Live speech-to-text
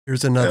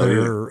Here's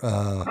another.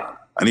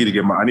 I need to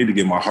get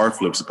my hard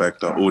flips back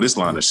though. Oh, this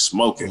line is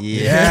smoking.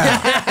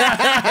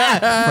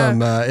 Yeah.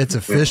 From It's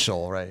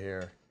Official right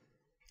here.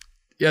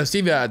 Yeah,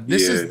 Steve,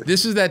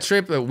 this is that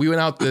trip that we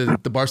went out to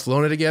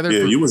Barcelona together.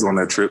 Yeah, you was on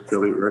that trip,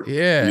 Philly, right?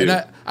 Yeah.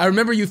 And I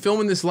remember you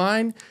filming this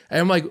line, and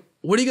I'm like,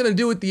 what are you going to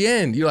do at the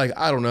end? You're like,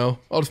 I don't know.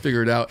 I'll just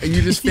figure it out. And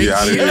you just fake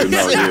I didn't even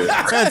know.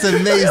 Yeah. That's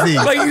amazing.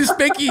 Like, you just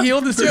fake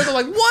healed the stairs. I'm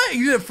like, what?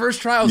 You did it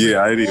first try. I was like,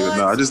 I didn't even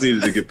know. I just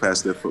needed to get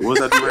past that foot. What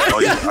was I doing?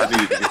 Oh, yeah, I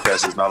needed to get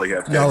past this nollie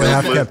half flip. I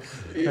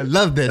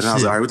love that shit. And I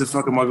was like, all right, what the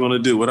fuck am I going to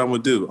do? What I'm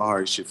going to do? All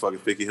right, shit, fucking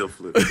fakie heel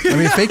flip. I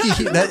mean,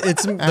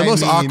 it's the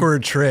most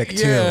awkward trick,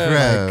 too.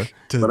 Yeah.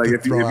 But like,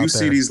 if you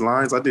see these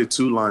lines, I did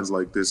 2 lines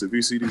like this. If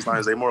you see these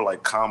lines, they're more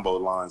like combo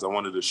lines. I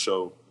wanted to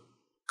show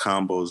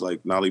combos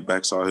like nollie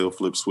backside heel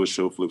flip, switch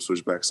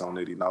backside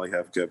 180, nollie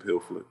half cap heel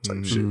flip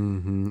type shit.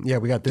 Yeah,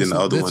 we got this. Then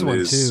the other one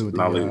is too.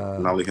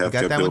 nollie half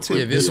cap heel flip.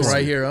 Yeah, this one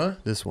right here, huh?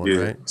 This one,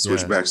 right?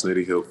 Switch backs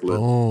 180 heel flip.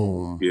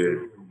 Boom. Yeah,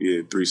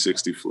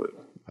 360 flip.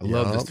 I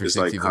love this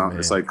 360.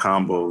 It's like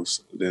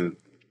combos. Then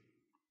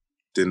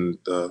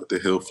the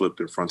heel flip,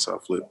 then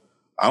frontside flip.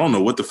 I don't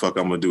know what the fuck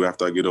I'm gonna do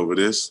after I get over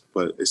this,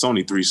 but it's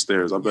only 3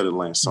 stairs. I better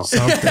land something.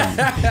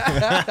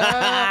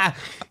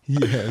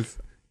 Yes.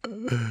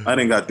 I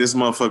didn't got this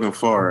motherfucking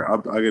far. I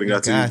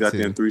got to these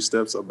goddamn 3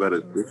 steps. I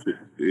better,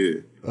 yeah.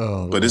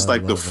 Oh, but it's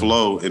like the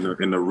flow and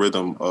the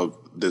rhythm of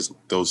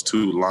those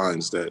 2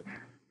 lines that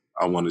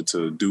I wanted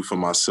to do for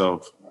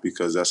myself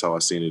because that's how I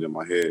seen it in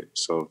my head.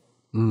 So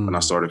when I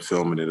started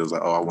filming it, it was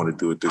like, oh, I want to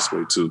do it this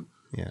way too.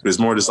 Yeah. But it's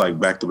more just like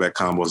back-to-back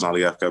combos,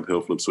 nollie half cap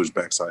heel flip, switch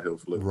backside heel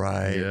flip.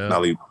 Right. Yeah.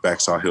 Nollie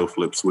backside heel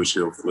flip, switch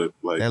heel flip.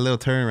 Like that little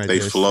turn right they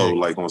there. They flow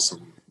like on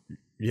some.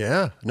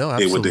 Yeah. No,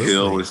 absolutely. With the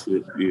heel and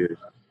shit. Yeah.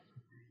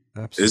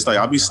 Absolutely. It's like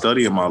I'll be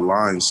studying my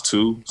lines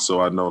too, so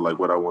I know like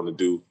what I want to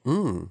do.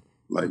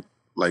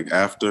 Like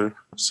after,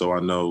 so I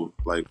know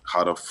like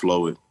how to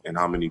flow it and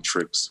how many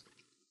tricks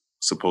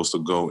supposed to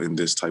go in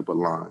this type of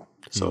line.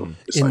 So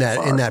it's in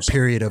like that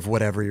period of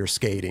whatever you're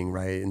skating,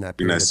 right? In that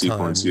period of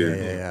sequence, time.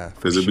 Yeah.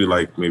 Because it'd be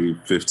like maybe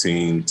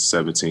 15,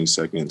 17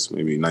 seconds,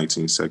 maybe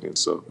 19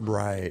 seconds. So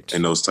right.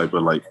 And those type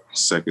of like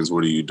seconds,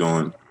 what are you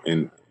doing?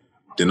 And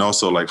then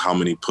also like how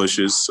many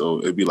pushes. So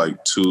it'd be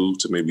like 2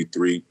 to maybe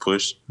 3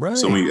 push. Right.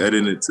 So when you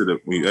edit it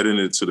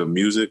to the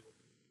music,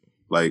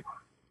 like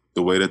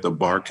the way that the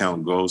bar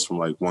count goes from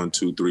like 1,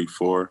 2, 3,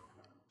 4,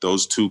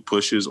 those 2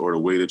 pushes or the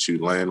way that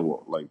you land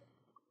will like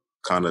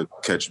kind of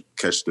catch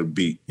the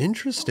beat.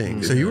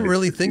 Interesting. So you were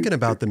really thinking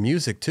about the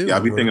music too. Yeah, I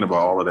be thinking about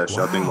all of that shit.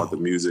 I think about the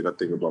music. I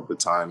think about the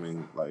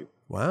timing, like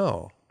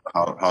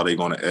how they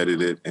gonna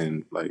edit it,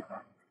 and like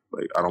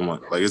I don't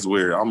want it's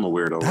weird. I'm a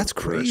weirdo. That's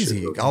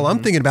crazy. All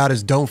I'm thinking about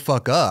is don't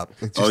fuck up.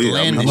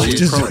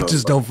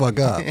 Just don't fuck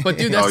up. But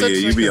dude, that's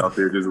you be out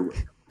there just.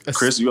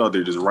 Chris, you out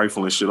there just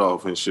rifling shit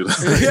off and shit.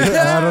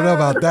 I don't know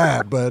about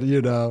that, but you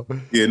know.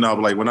 Yeah, no,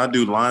 but like when I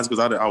do lines,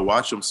 because I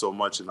watch them so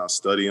much and I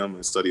study them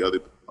and study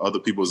other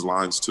people's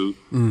lines too,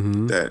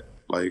 that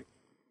like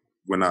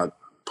when I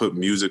put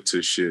music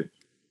to shit,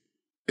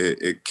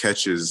 it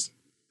catches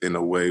in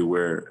a way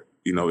where,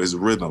 you know, it's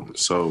rhythm.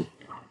 So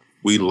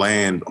we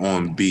land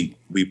on beat,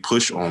 we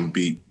push on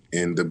beat,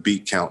 and the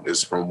beat count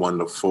is from 1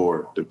 to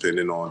 4,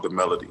 depending on the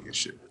melody and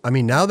shit. I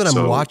mean, now that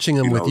I'm watching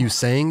them with you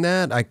saying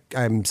that,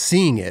 I'm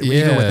seeing it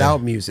even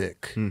without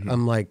music.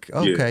 I'm like,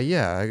 okay,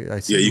 I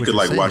see. Yeah, you could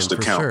like watch the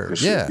count. Sure. And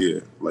shit. Yeah,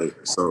 like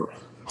so.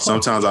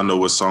 Sometimes I know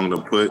what song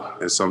to put,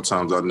 and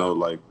sometimes I know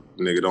like,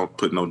 nigga, don't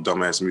put no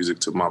dumbass music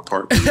to my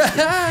part.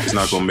 It's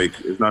not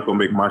gonna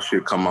make my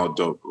shit come out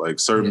dope. Like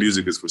certain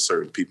music is for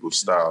certain people's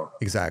style,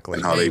 exactly,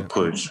 and how they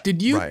push.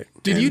 Did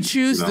you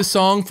choose the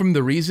song from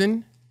The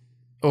Reason?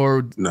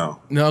 Or no,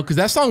 because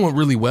that song went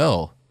really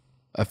well.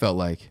 I felt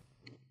like.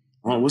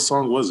 Oh, what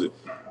song was it?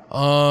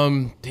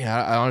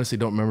 I honestly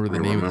don't remember the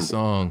name of the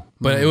song,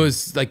 but it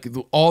was like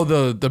all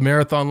the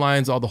marathon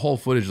lines, all the whole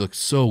footage looks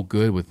so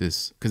good with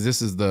this, because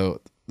this is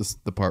the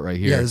part right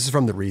here. Yeah, this is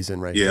from The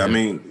Reason, right? Yeah, I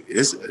mean,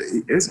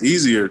 it's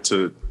easier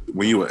to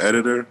when you're an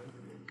editor,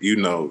 you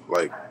know,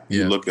 like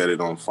you look at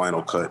it on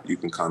Final Cut, you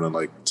can kind of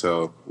like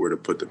tell where to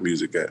put the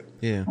music at.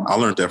 Yeah, I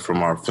learned that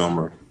from our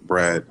filmer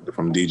Brad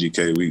from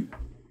DGK. We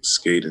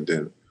skate and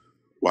then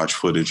watch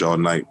footage all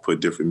night,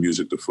 put different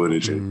music to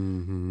footage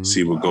and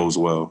see what goes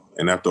well.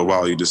 And after a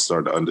while, you just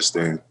start to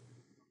understand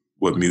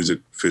what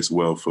music fits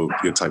well for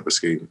your type of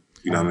skating.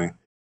 You know what I mean?